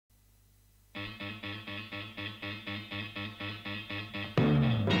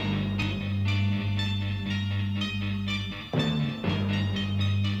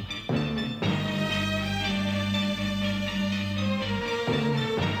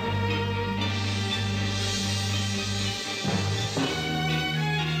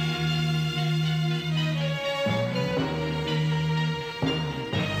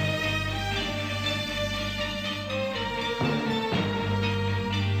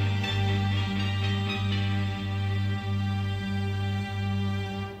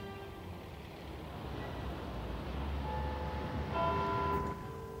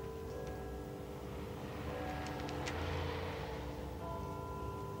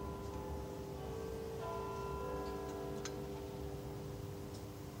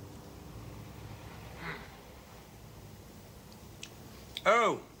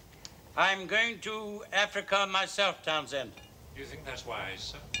Oh, I'm going to Africa myself, Townsend. You think that's wise,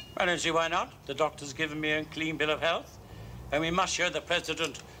 sir? I don't see why not. The doctor's given me a clean bill of health, and we must show the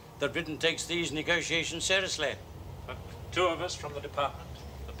president that Britain takes these negotiations seriously. But two of us from the department,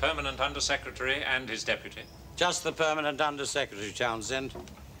 the permanent undersecretary and his deputy. Just the permanent undersecretary, Townsend.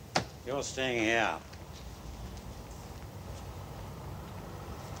 You're staying here.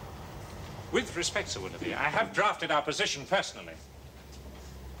 With respect, Sir Willoughby, I have drafted our position personally.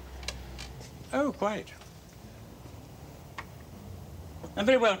 Oh, quite. And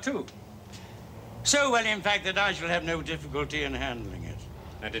very well, too. So well, in fact, that I shall have no difficulty in handling it.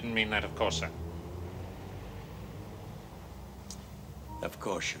 I didn't mean that, of course, sir. Of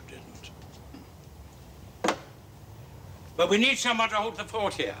course you didn't. But we need someone to hold the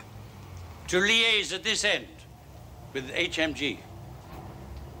fort here, to liaise at this end with HMG.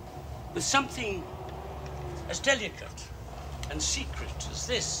 With something as delicate and secret as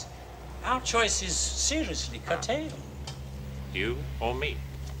this, our choice is seriously curtailed. You or me?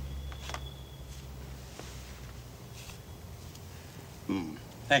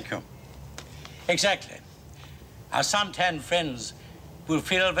 Thank you. Exactly. Our suntan friends will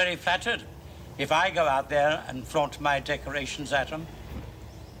feel very flattered if I go out there and flaunt my decorations at them.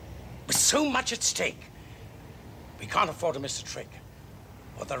 With so much at stake, we can't afford to miss a trick,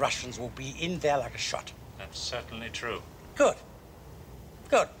 or the Russians will be in there like a shot. That's certainly true. Good.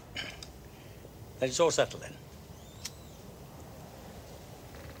 Good. Then it's all settled then.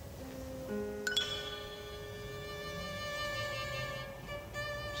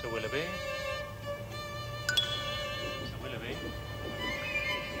 Sir Willoughby? Sir Willoughby?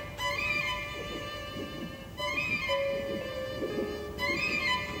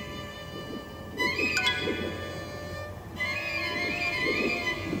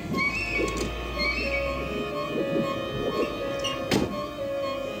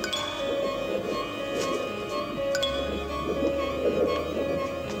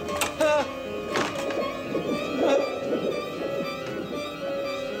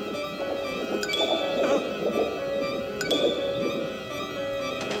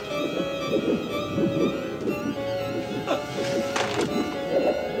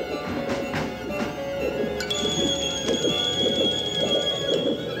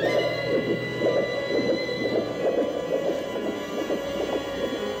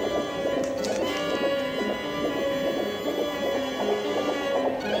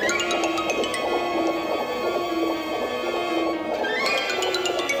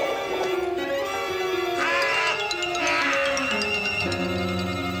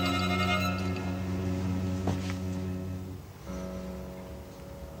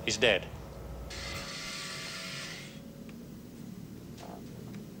 He's dead.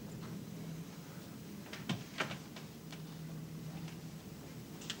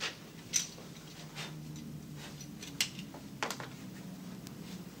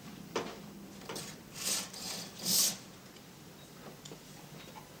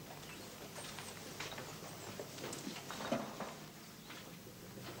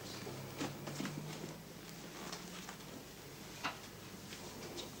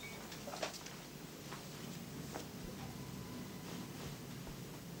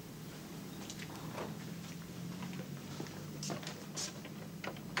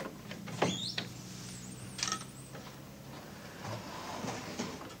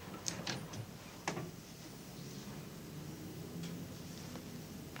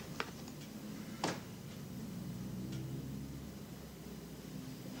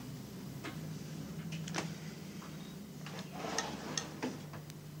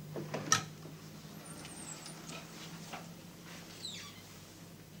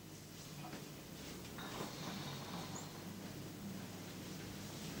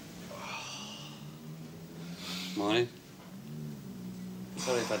 Morning.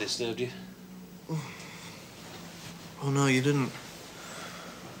 Sorry if I disturbed you. Oh, no, you didn't.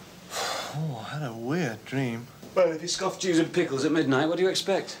 Oh, I had a weird dream. Well, if you scoff Jews and pickles at midnight, what do you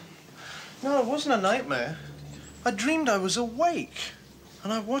expect? No, it wasn't a nightmare. I dreamed I was awake.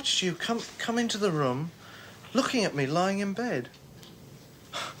 And I watched you come into the room, looking at me lying in bed.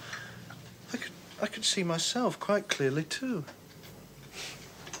 I could see myself quite clearly, too.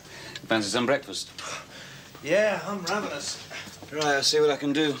 Fancy some breakfast? Yeah, I'm ravenous. Right, I'll see what I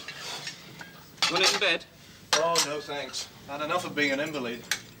can do. You want it in bed? Oh, no, thanks. Had enough of being an invalid.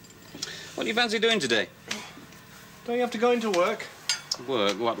 What do you fancy doing today? Don't you have to go into work?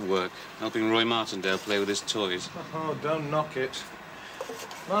 Work? What work? Helping Roy Martindale play with his toys. Oh, don't knock it.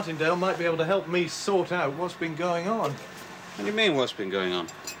 Martindale might be able to help me sort out what's been going on. What do you mean, what's been going on?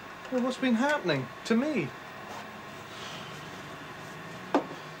 Well, what's been happening to me?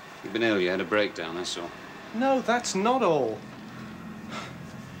 You've been ill, you had a breakdown, that's all. No, that's not all.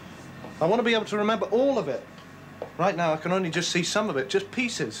 I want to be able to remember all of it. Right now, I can only just see some of it, just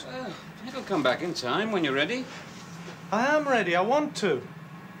pieces. Well, it'll come back in time when you're ready. I am ready, I want to.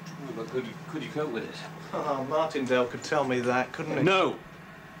 Oh, but could you cope with it? Oh, Martindale could tell me that, couldn't he? No!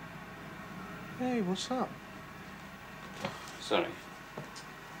 Hey, what's up? Sorry.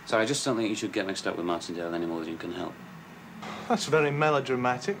 Sorry, I just don't think you should get mixed up with Martindale any more than you can help. That's very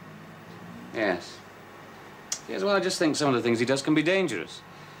melodramatic. Yes. Yes, well, I just think some of the things he does can be dangerous.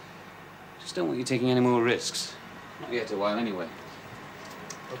 Just don't want you taking any more risks. Not yet a while, anyway.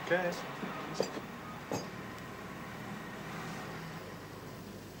 Okay.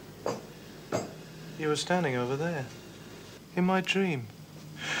 You were standing over there. In my dream.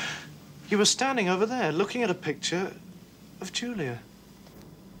 You were standing over there, looking at a picture of Julia.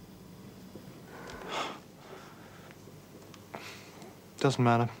 Doesn't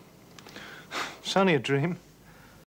matter. It's only a dream.